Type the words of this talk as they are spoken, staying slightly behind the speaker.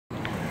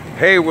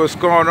Hey, what's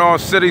going on,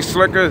 City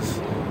Slickers?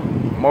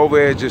 I'm over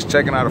here just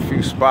checking out a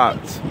few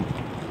spots.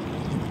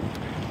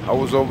 I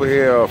was over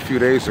here a few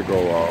days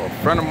ago. A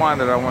friend of mine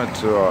that I went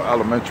to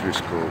elementary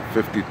school,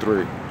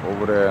 53,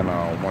 over there in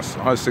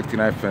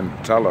 169th and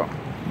Teller.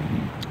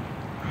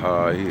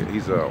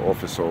 He's an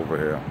officer over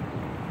here.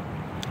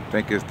 I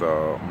think it's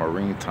the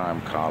Maritime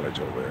College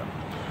over here.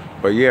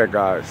 But yeah,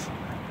 guys,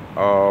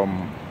 I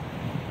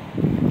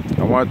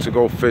wanted to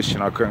go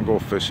fishing. I couldn't go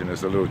fishing.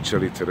 It's a little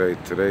chilly today.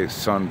 Today's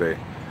Sunday.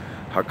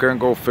 I couldn't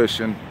go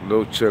fishing, a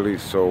little chilly,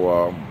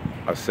 so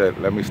I said,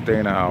 let me stay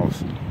in the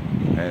house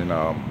and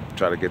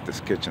try to get this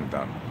kitchen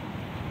done.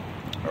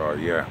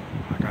 Yeah,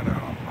 I gotta,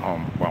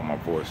 wow, my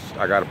voice.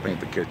 I gotta paint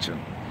the kitchen.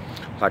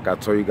 Like I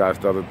told you guys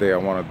the other day, I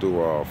want to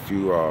do a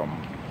few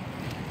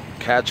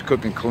catch,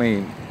 cook, and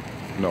clean.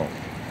 No,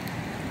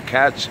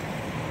 catch,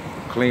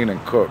 clean, and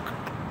cook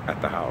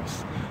at the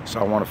house. So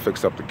I want to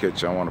fix up the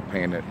kitchen. I want to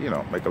paint it, you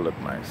know, make it look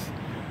nice.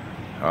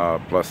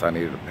 Plus, I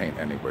needed to paint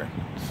anyway.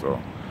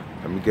 So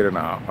let me get in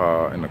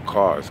the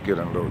car. It's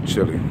getting a little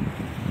chilly.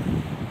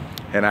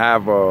 And I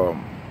have a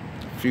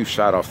few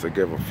shout-outs to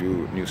give a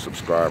few new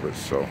subscribers.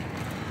 So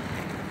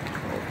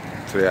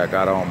today I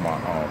got on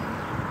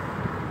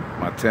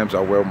my Timbs.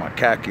 I wear my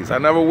khakis. I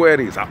never wear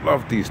these. I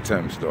love these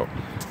Timbs though.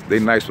 They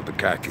nice with the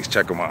khakis.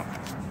 Check them out.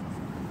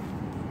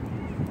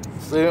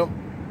 See them?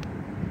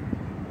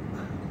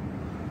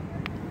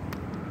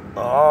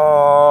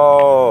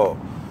 Oh,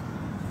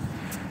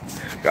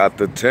 got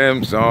the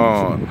Timbs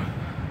on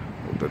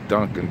with the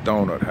Dunkin'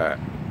 Donut hat.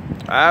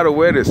 I had to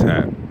wear this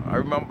hat. I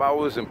remember I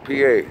was in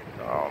PA.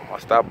 I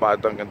stopped by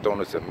Dunkin'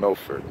 Donuts in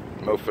Milford.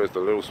 Milford is the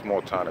little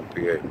small town in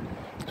PA.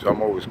 So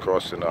I'm always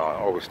crossing, I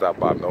always stop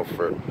by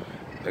Milford.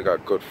 They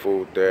got good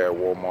food there.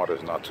 Walmart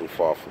is not too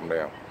far from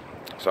there.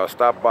 So I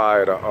stopped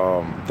by the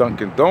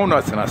Dunkin'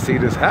 Donuts and I see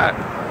this hat.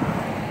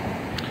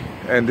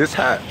 And this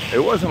hat, it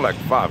wasn't like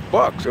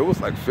 $5. It was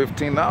like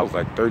 $15,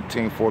 like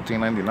 $13,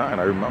 $14.99,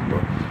 I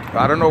remember.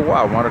 I don't know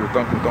why I wanted a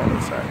Dunkin'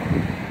 Donuts hat.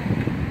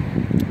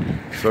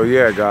 So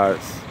yeah,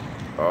 guys,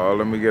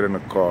 let me get in the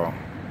car.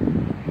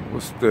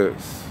 What's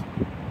this?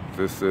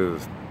 This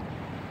is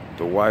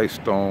the White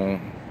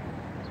Stone,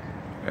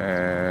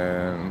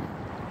 and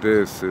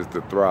this is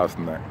the Thrice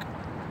Neck.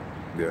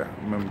 Yeah,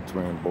 I'm in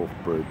between both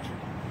bridges.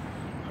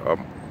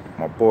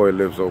 My boy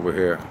lives over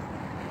here.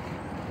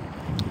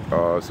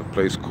 It's a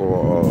place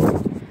called,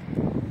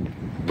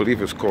 I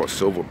believe it's called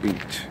Silver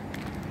Beach.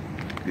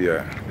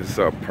 Yeah, it's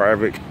a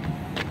private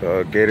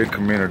gated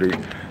community.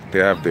 They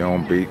have their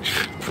own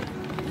beach.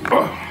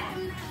 A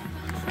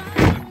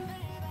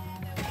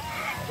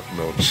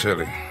little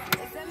chilly.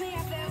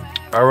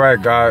 All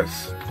right,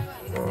 guys.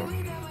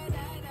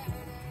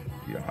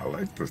 Yeah, I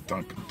like this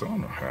Dunkin'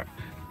 Donut hat,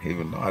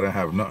 even though I didn't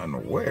have nothing to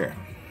wear.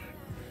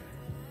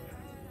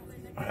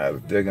 I had to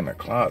dig in the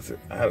closet.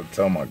 I had to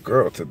tell my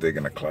girl to dig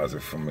in the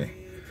closet for me.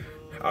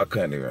 I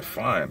couldn't even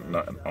find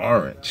nothing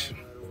orange.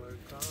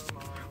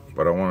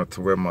 But I wanted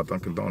to wear my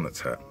Dunkin'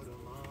 Donuts hat.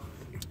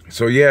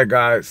 So yeah,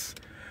 guys,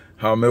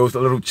 it was a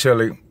little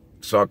chilly,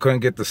 so I couldn't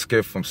get the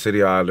skiff from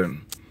City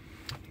Island.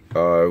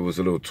 It was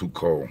a little too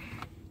cold.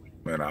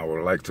 And I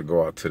would like to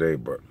go out today,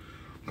 but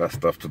got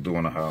stuff to do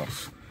in the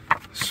house.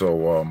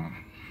 So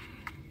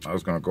I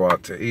was gonna go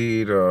out to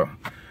eat. I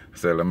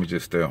said, let me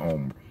just stay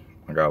home.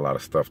 I got a lot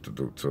of stuff to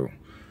do too.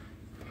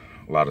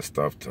 A lot of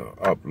stuff to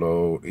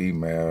upload,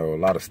 email, a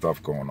lot of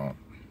stuff going on.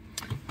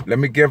 Let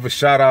me give a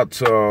shout out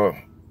to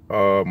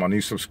my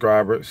new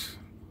subscribers.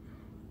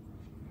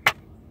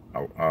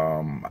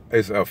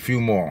 It's a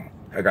few more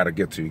I gotta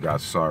get to, you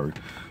guys, sorry.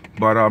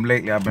 But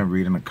lately I've been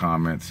reading the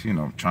comments, you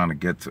know, trying to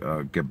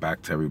get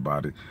back to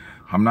everybody.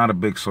 I'm not a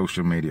big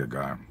social media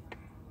guy.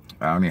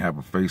 I only have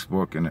a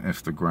Facebook and an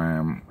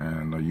Instagram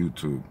and a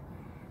YouTube.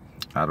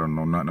 I don't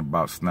know nothing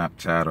about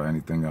Snapchat or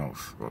anything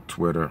else, or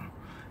Twitter.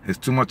 It's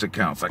too much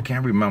accounts. I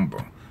can't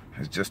remember.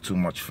 It's just too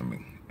much for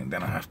me. And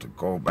then I have to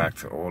go back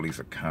to all these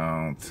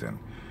accounts and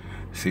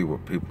see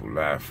what people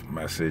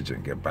message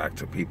and get back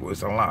to people.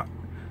 It's a lot.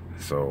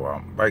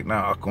 So right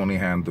now I can only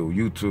handle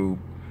YouTube,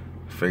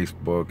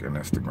 Facebook, and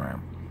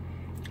Instagram.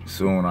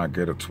 Soon I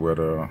get a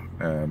Twitter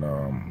and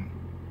a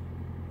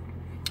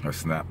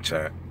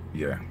Snapchat.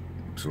 Yeah,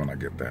 soon I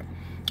get that.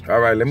 All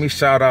right, let me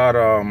shout out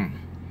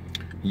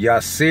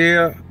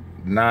Yasir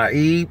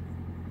Naib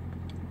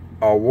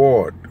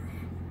Award.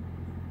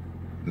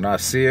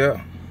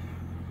 Yasir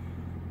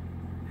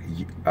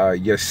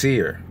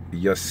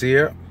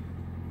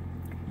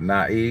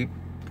Naib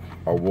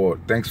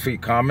Award. Thanks for your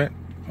comment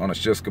on the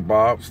shish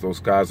kebabs. Those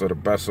guys are the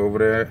best over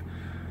there.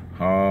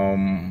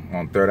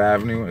 On 3rd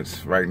Avenue,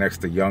 it's right next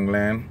to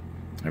Youngland,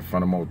 in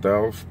front of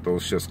Modell's.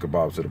 Those shish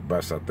kebabs are the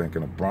best, I think,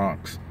 in the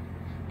Bronx.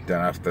 Then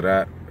after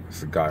that,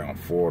 it's a guy on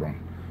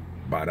Fordham.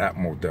 By that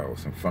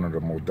Modell's, in front of the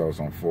Modell's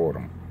on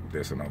Fordham,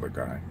 there's another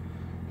guy.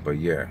 But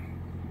yeah.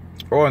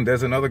 Oh, and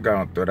there's another guy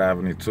on 3rd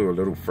Avenue too, a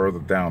little further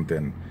down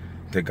than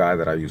the guy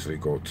that I usually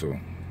go to.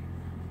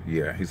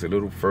 Yeah, he's a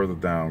little further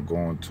down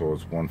going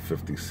towards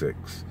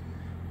 156.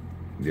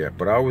 Yeah,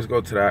 but I always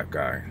go to that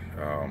guy.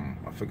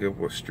 I forget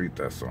what street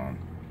that's on.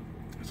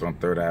 It's on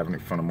 3rd Avenue,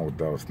 front of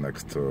Modell's,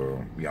 next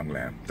to Young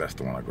Lamb. That's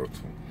the one I go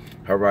to.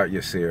 All right,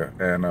 yes, here.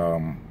 And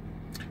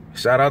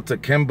shout out to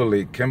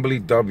Kimberly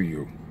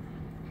W.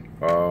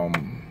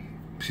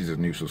 She's a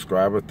new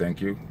subscriber.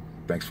 Thank you.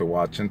 Thanks for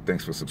watching.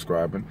 Thanks for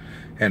subscribing.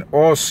 And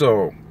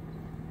also,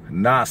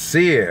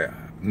 Nasir,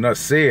 and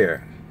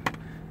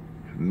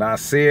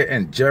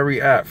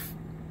Jerry F.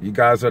 You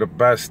guys are the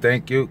best.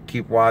 Thank you.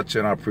 Keep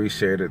watching. I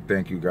appreciate it.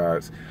 Thank you,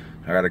 guys.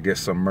 I got to get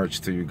some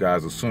merch to you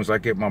guys. As soon as I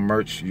get my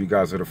merch, you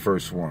guys are the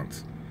first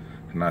ones.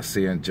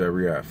 Nasir and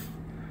Jerry F.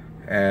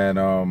 And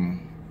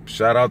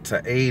shout out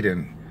to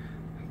Aiden.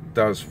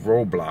 Does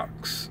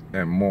Roblox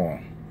and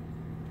more.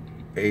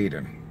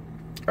 Aiden.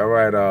 All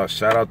right,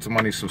 shout out to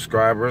my new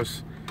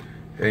subscribers.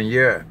 And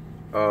yeah,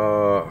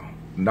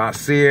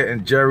 Nasir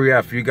and Jerry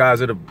F, you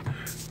guys are the,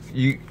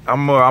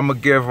 I'm gonna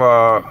give,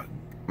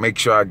 make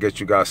sure I get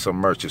you guys some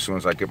merch as soon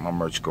as I get my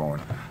merch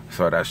going.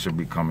 So that should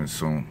be coming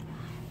soon.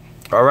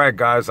 All right,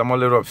 guys, I'm a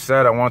little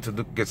upset. I wanted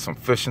to get some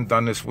fishing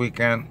done this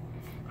weekend.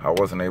 I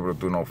wasn't able to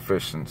do no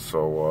fishing,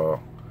 so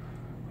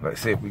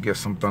let's see if we get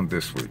some done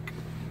this week.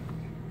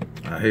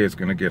 I hear it's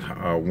gonna get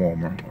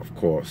warmer, of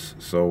course,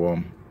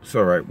 so it's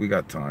all right, we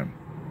got time.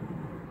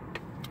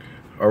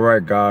 All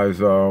right,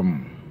 guys, let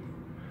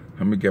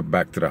me get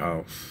back to the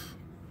house.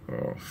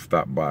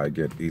 Stop by,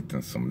 get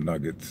eating some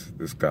nuggets.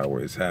 This guy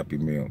with his Happy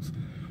Meals.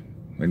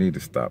 We need to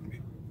start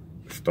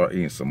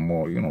eating some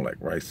more, you know, like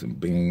rice and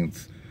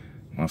beans.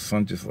 My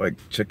son just like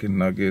chicken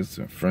nuggets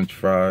and French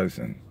fries,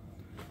 and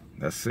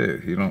that's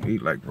it. He don't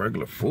eat like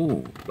regular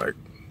food, like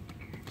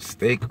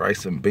steak,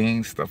 rice and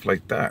beans, stuff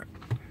like that.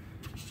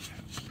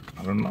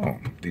 I don't know.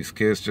 These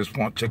kids just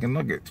want chicken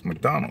nuggets,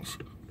 McDonald's.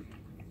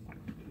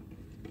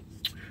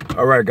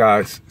 All right,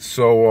 guys.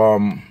 So,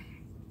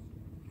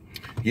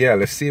 yeah,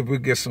 let's see if we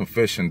get some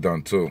fishing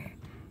done too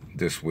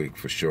this week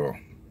for sure.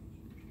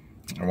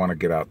 I want to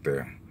get out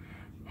there.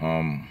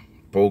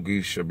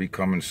 Bogies should be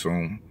coming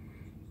soon.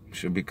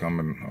 Should be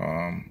coming.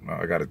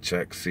 I got to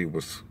check, see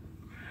when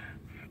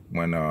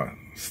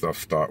stuff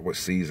start, what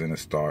season it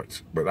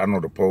starts. But I know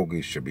the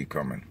pogies should be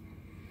coming.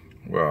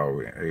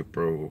 Well,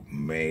 April,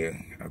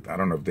 May. I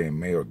don't know if they're in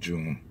May or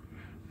June.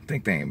 I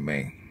think they're in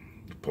May.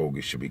 The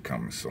pogies should be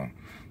coming, so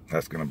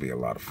that's going to be a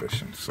lot of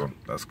fishing, so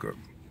that's good.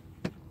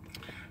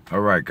 All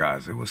right,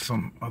 guys, there was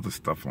some other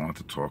stuff I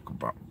wanted to talk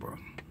about, but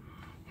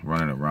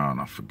running around,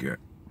 I forget.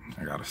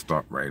 I got to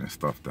start writing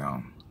stuff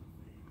down.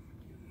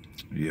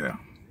 Yeah.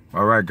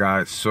 All right,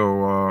 guys,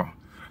 so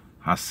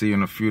I'll see you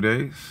in a few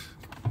days.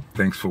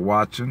 Thanks for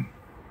watching.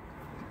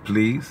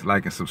 Please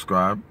like and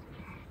subscribe.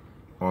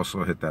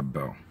 Also, hit that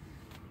bell.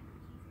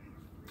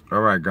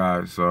 All right,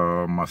 guys,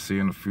 I'll see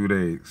you in a few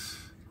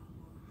days.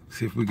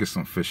 See if we get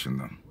some fishing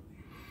done.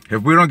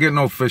 If we don't get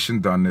no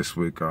fishing done this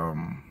week, yeah,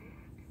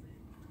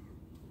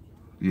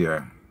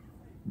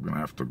 we're gonna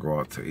have to go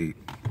out to eat.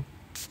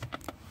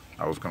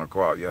 I was gonna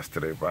go out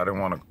yesterday, but I didn't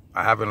want to.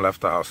 I haven't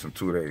left the house in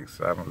 2 days.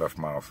 I haven't left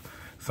my house.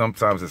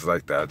 Sometimes it's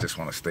like that. I just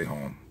want to stay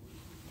home.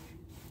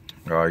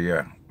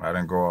 Yeah, I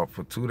didn't go out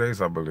for 2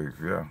 days, I believe.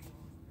 Yeah,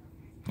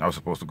 I was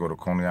supposed to go to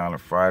Coney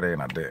Island Friday,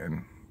 and I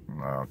didn't.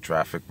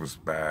 Traffic was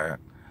bad,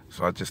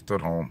 so I just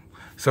stood home.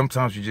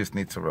 Sometimes you just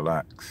need to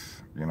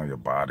relax. You know, your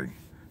body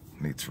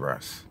needs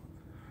rest.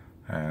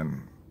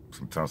 And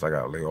sometimes I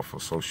got to lay off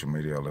of social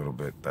media a little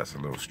bit. That's a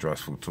little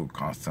stressful too,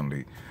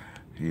 constantly,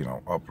 you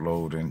know,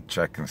 uploading,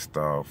 checking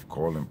stuff,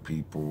 calling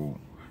people,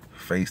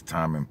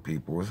 FaceTiming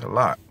people. It's a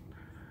lot.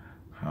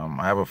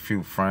 I have a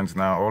few friends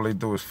now. All they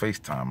do is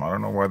FaceTime. I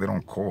don't know why they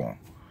don't call.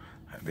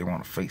 They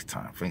want to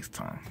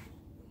FaceTime.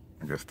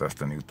 I guess that's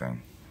the new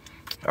thing.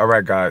 All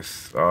right,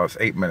 guys. It's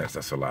 8 minutes.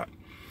 That's a lot.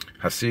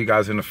 I'll see you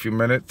guys in a few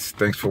minutes.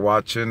 Thanks for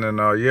watching. And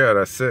yeah,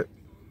 that's it.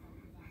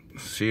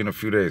 See you in a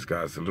few days,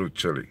 guys. A little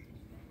chilly.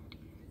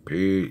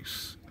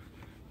 Peace.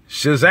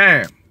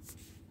 Shazam!